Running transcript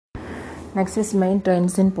Next is main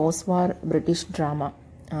trends in post-war British drama.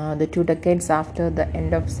 The 2 decades after the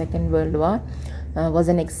end of Second World War was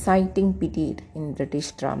an exciting period in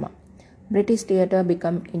British drama. British theatre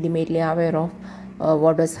became intimately aware of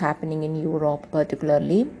what was happening in Europe,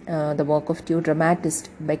 particularly the work of two dramatists,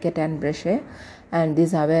 Beckett and Brecht, and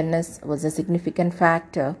this awareness was a significant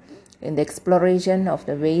factor in the exploration of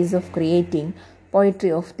the ways of creating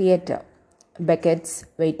poetry of theatre. Beckett's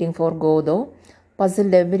Waiting for Godot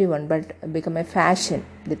puzzled everyone but became a fashion,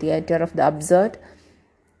 the theatre of the absurd.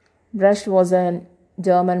 Brecht was a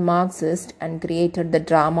German Marxist and created the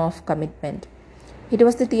drama of commitment. It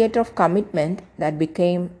was the theatre of commitment that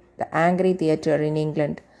became the angry theatre in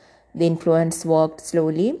England. The influence worked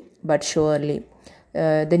slowly but surely.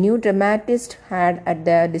 The new dramatists had at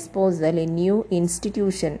their disposal a new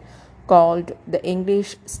institution called the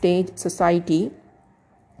English Stage Society.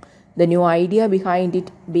 The new idea behind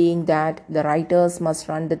it being that the writers must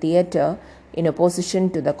run the theatre in opposition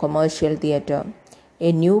to the commercial theatre.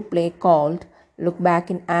 A new play called Look Back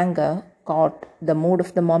in Anger caught the mood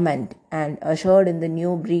of the moment and ushered in the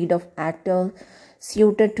new breed of actors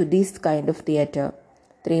suited to this kind of theatre.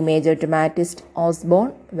 Three major dramatists,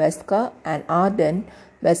 Osborne, Wesker, and Arden,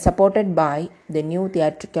 were supported by the new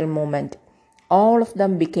theatrical movement. All of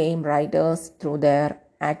them became writers through their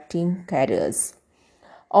acting careers.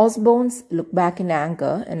 Osborne's Look Back in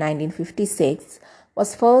Anger in 1956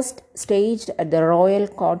 was first staged at the Royal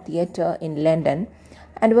Court Theatre in London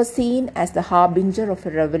and was seen as the harbinger of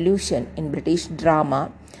a revolution in British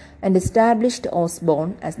drama and established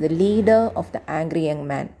Osborne as the leader of the angry young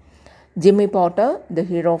man. Jimmy Potter, the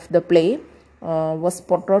hero of the play, was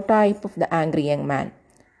prototype of the angry young man.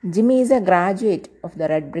 Jimmy is a graduate of the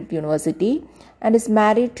Red Brick University and is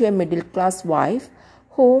married to a middle-class wife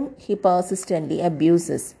whom he persistently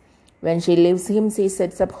abuses. When she leaves him, she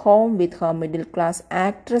sets up home with her middle-class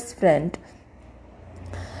actress friend,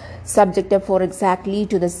 subjected for exactly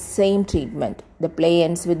to the same treatment. The play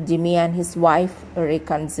ends with Jimmy and his wife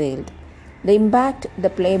reconciled. The impact the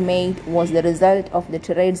play made was the result of the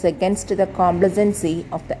tirades against the complacency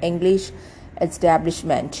of the English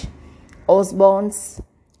establishment. Osborne's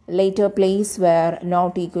later plays were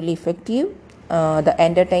not equally effective. The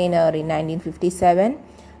Entertainer in 1957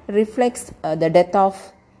 reflects the death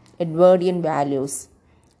of Edwardian values.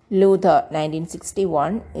 Luther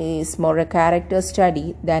 1961 is more a character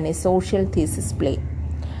study than a social thesis play.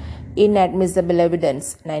 Inadmissible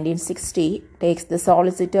Evidence 1960 takes the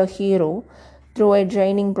solicitor hero through a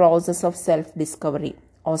draining process of self-discovery.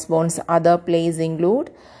 Osborne's other plays include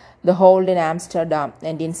The Hold in Amsterdam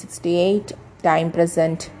 1968, Time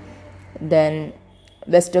Present, then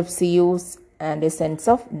West of Seus, and A Sense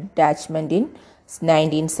of Detachment in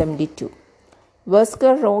 1972.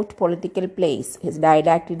 Wesker wrote political plays. His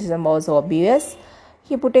didacticism was obvious.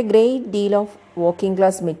 He put a great deal of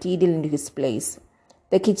working-class material into his plays.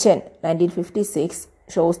 The Kitchen, 1956,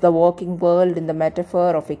 shows the working world in the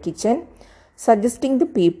metaphor of a kitchen, suggesting the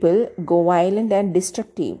people go violent and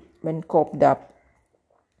destructive when cooped up.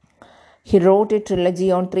 He wrote a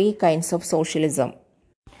trilogy on three kinds of socialism.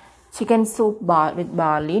 Chicken Soup with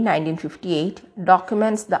Barley, 1958,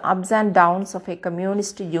 documents the ups and downs of a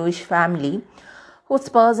communist Jewish family whose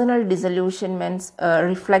personal disillusionments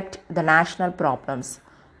reflect the national problems.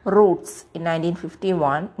 Roots, in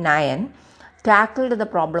 1951, tackled the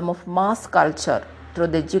problem of mass culture through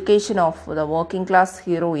the education of the working class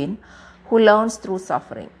heroine who learns through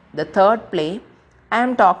suffering. The third play, I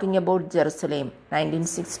Am Talking About Jerusalem,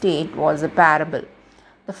 1968, was a parable.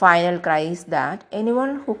 The final cry is that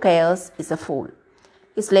anyone who cares is a fool.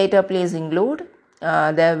 His later plays include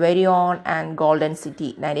The Very Own and Golden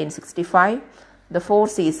City, 1965, The Four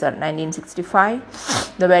Seasons,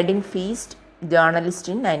 1965, The Wedding Feast, Journalist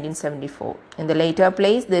in 1974. In the later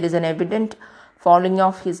plays, there is an evident falling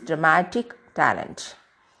off his dramatic talent.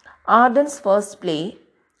 Arden's first play,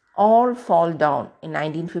 All Fall Down, in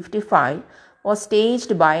 1955, was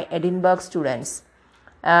staged by Edinburgh students.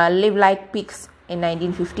 Live Like Pigs in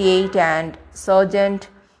 1958 and Sergeant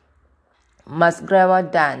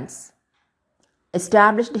Musgrave Dance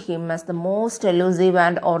established him as the most elusive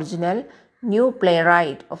and original new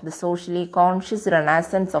playwright of the socially conscious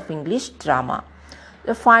renaissance of English drama.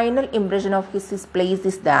 The final impression of his plays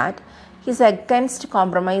is that he is against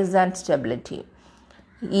compromise and stability.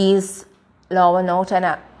 He is not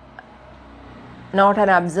an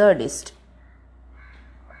absurdist.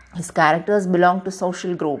 His characters belong to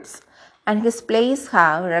social groups, and his plays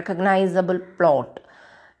have recognizable plot.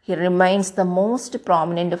 He remains the most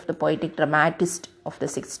prominent of the poetic dramatists of the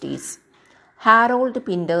 60s. Harold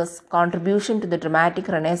Pinter's contribution to the dramatic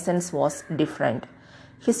renaissance was different.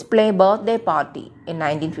 His play Birthday Party in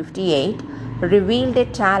 1958 revealed a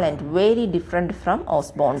talent very different from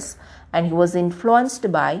Osborne's, and he was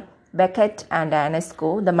influenced by Beckett and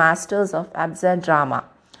Ionesco, the masters of absurd drama.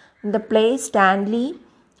 In the play, Stanley,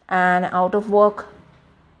 an out-of-work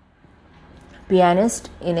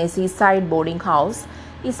pianist in a seaside boarding house,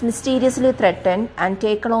 is mysteriously threatened and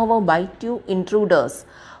taken over by two intruders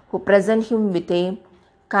who present him with a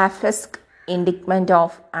Kafkaesque indictment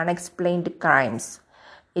of unexplained crimes.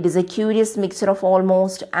 It is a curious mixture of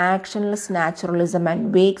almost actionless naturalism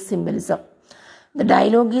and vague symbolism. The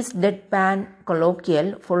dialogue is deadpan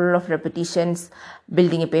colloquial, full of repetitions,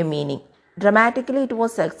 building up a meaning. Dramatically, it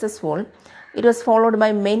was successful. It was followed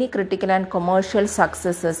by many critical and commercial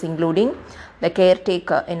successes, including The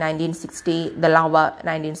Caretaker in 1960, The Lover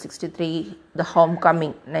 1963, The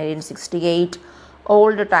Homecoming 1968,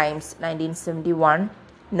 Old Times 1971,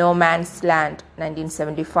 No Man's Land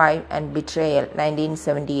 1975, and Betrayal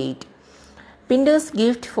 1978. Pinter's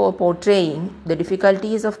gift for portraying the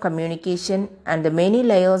difficulties of communication and the many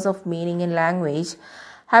layers of meaning in language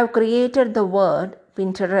have created the word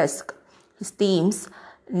Pinteresque. His themes,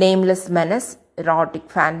 nameless menace, erotic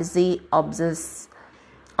fantasy,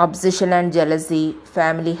 obsession and jealousy,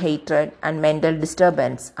 family hatred, and mental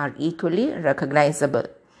disturbance, are equally recognizable.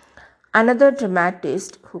 Another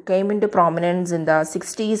dramatist who came into prominence in the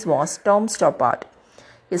 60s was Tom Stoppard.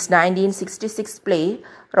 His 1966 play,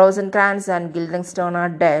 Rosencrantz and Guildenstern Are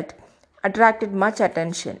Dead, attracted much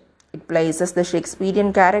attention. It places the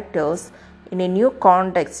Shakespearean characters in a new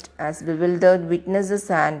context as bewildered witnesses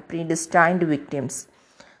and predestined victims.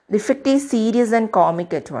 The effect is serious and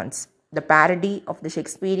comic at once. The parody of the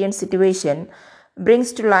Shakespearean situation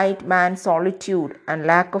brings to light man's solitude and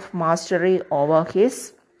lack of mastery over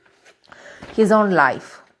his own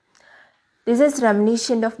life. This is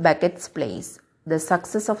reminiscent of Beckett's plays. The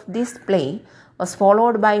success of this play was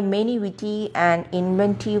followed by many witty and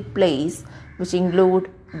inventive plays, which include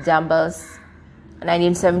Jumpers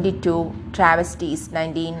 1972, Travesties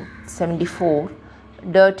 1974,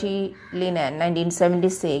 Dirty Linen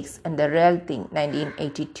 1976, and The Real Thing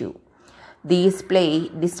 1982. These plays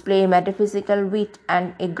display metaphysical wit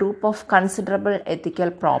and a group of considerable ethical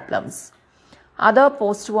problems. Other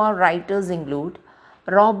post-war writers include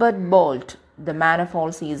Robert Bolt, The Man of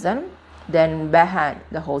All Seasons, then Behan,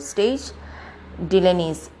 The Hostage,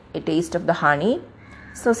 Delany's A Taste of the Honey.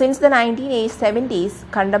 So since the 1970s,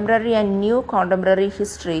 contemporary and new contemporary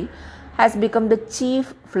history has become the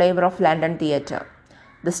chief flavor of London theatre.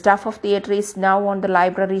 The stuff of theatre is now on the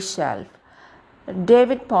library shelf.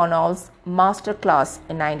 David Pownall's Masterclass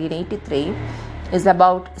in 1983 is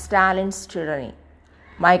about Stalin's tyranny.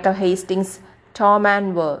 Michael Hastings' Tom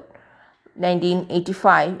and Ward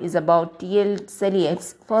 1985 is about T.L.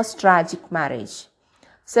 Eliot's first tragic marriage.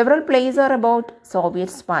 Several plays are about Soviet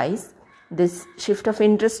spies. This shift of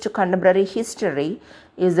interest to contemporary history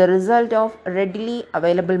is the result of readily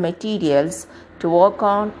available materials to work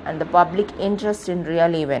on and the public interest in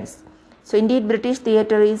real events. So indeed, British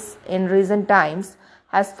theatre is in recent times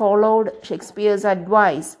has followed Shakespeare's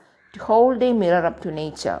advice to hold a mirror up to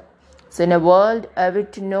nature. So in a world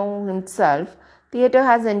avid to know himself, theatre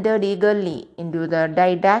has entered eagerly into the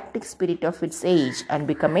didactic spirit of its age and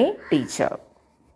become a teacher.